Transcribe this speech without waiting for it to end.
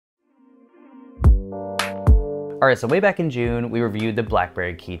Alright, so way back in June, we reviewed the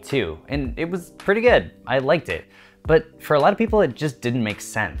BlackBerry Key2, and it was pretty good. I liked it. But for a lot of people, it just didn't make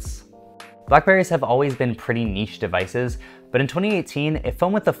sense. BlackBerries have always been pretty niche devices, but in 2018, a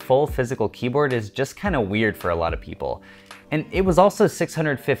phone with a full physical keyboard is just kind of weird for a lot of people. And it was also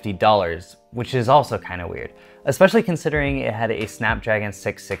 $650, which is also kind of weird, especially considering it had a Snapdragon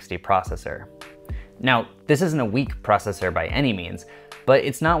 660 processor. Now, this isn't a weak processor by any means, but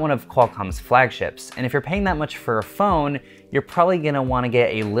it's not one of Qualcomm's flagships, and if you're paying that much for a phone, you're probably gonna wanna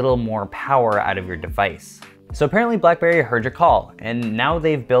get a little more power out of your device. So apparently BlackBerry heard your call, and now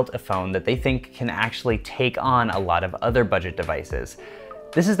they've built a phone that they think can actually take on a lot of other budget devices.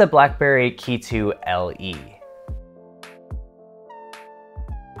 This is the BlackBerry Key2 LE.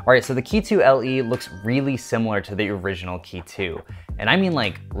 Alright, so the Key2 LE looks really similar to the original Key2, and I mean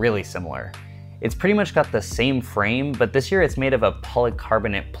like really similar. It's pretty much got the same frame, but this year it's made of a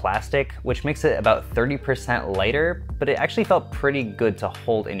polycarbonate plastic, which makes it about 30% lighter, but it actually felt pretty good to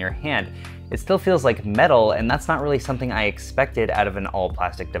hold in your hand. It still feels like metal, and that's not really something I expected out of an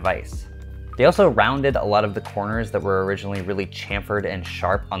all-plastic device. They also rounded a lot of the corners that were originally really chamfered and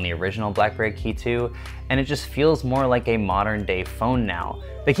sharp on the original BlackBerry Key2, and it just feels more like a modern day phone now.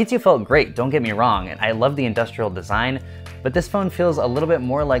 The Key2 felt great, don't get me wrong, and I love the industrial design, but this phone feels a little bit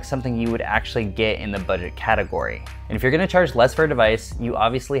more like something you would actually get in the budget category. And if you're gonna charge less for a device, you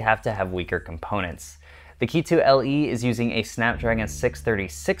obviously have to have weaker components. The Key2 LE is using a Snapdragon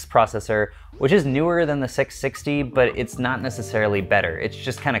 636 processor, which is newer than the 660, but it's not necessarily better. It's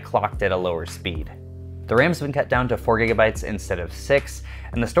just kind of clocked at a lower speed. The RAM's been cut down to 4 GB instead of 6,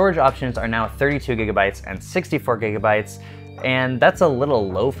 and the storage options are now 32 GB and 64 GB, and that's a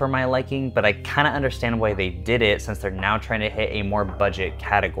little low for my liking, but I kind of understand why they did it since they're now trying to hit a more budget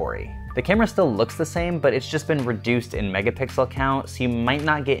category. The camera still looks the same, but it's just been reduced in megapixel count, so you might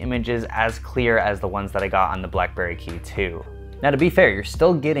not get images as clear as the ones that I got on the BlackBerry Key2. Now to be fair, you're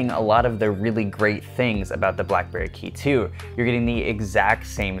still getting a lot of the really great things about the BlackBerry Key2. You're getting the exact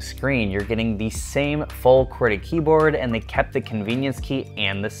same screen, you're getting the same full QWERTY keyboard, and they kept the convenience key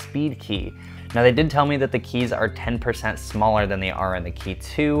and the speed key. Now they did tell me that the keys are 10% smaller than they are in the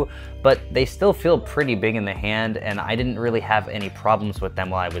Key2, but they still feel pretty big in the hand, and I didn't really have any problems with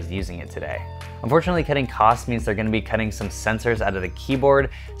them while I was using it today. Unfortunately, cutting costs means they're going to be cutting some sensors out of the keyboard,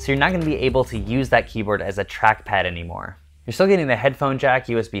 so you're not going to be able to use that keyboard as a trackpad anymore. You're still getting the headphone jack,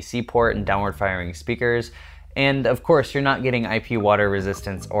 USB-C port, and downward firing speakers, and of course you're not getting IP water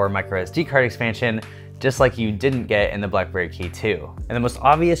resistance or microSD card expansion, just like you didn't get in the BlackBerry Key2. And the most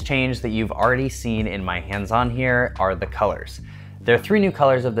obvious change that you've already seen in my hands-on here are the colors. There are 3 new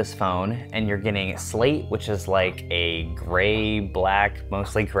colors of this phone, and you're getting slate, which is like a gray, black,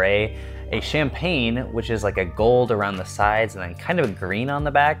 mostly gray, a champagne, which is like a gold around the sides and then kind of a green on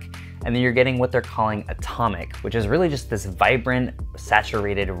the back, and then you're getting what they're calling atomic, which is really just this vibrant,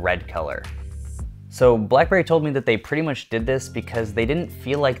 saturated red color. So BlackBerry told me that they pretty much did this because they didn't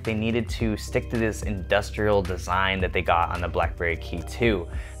feel like they needed to stick to this industrial design that they got on the BlackBerry Key2.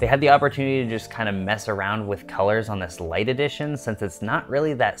 They had the opportunity to just kind of mess around with colors on this light edition since it's not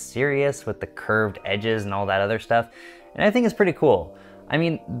really that serious with the curved edges and all that other stuff, and I think it's pretty cool. I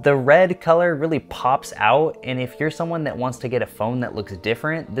mean, the red color really pops out, and if you're someone that wants to get a phone that looks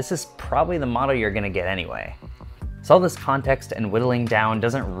different, this is probably the model you're gonna get anyway. So all this context and whittling down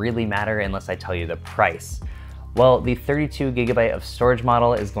doesn't really matter unless I tell you the price. Well, the 32 GB of storage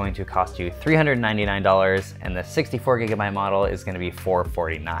model is going to cost you $399, and the 64 GB model is going to be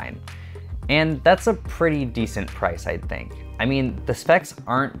 $449. And that's a pretty decent price, I'd think. I mean, the specs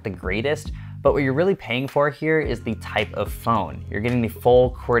aren't the greatest, but what you're really paying for here is the type of phone. You're getting the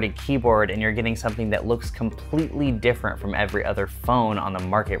full QWERTY keyboard, and you're getting something that looks completely different from every other phone on the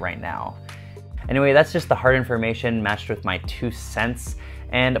market right now. Anyway, that's just the hard information matched with my 2 cents.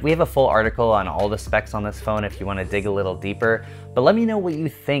 And we have a full article on all the specs on this phone if you want to dig a little deeper. But let me know what you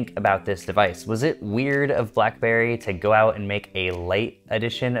think about this device. Was it weird of BlackBerry to go out and make a light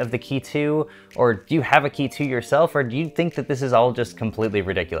edition of the Key2? Or do you have a Key2 yourself? Or do you think that this is all just completely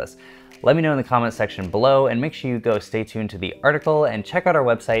ridiculous? Let me know in the comment section below, and make sure you go stay tuned to the article and check out our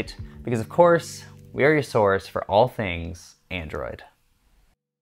website because, of course, we are your source for all things Android.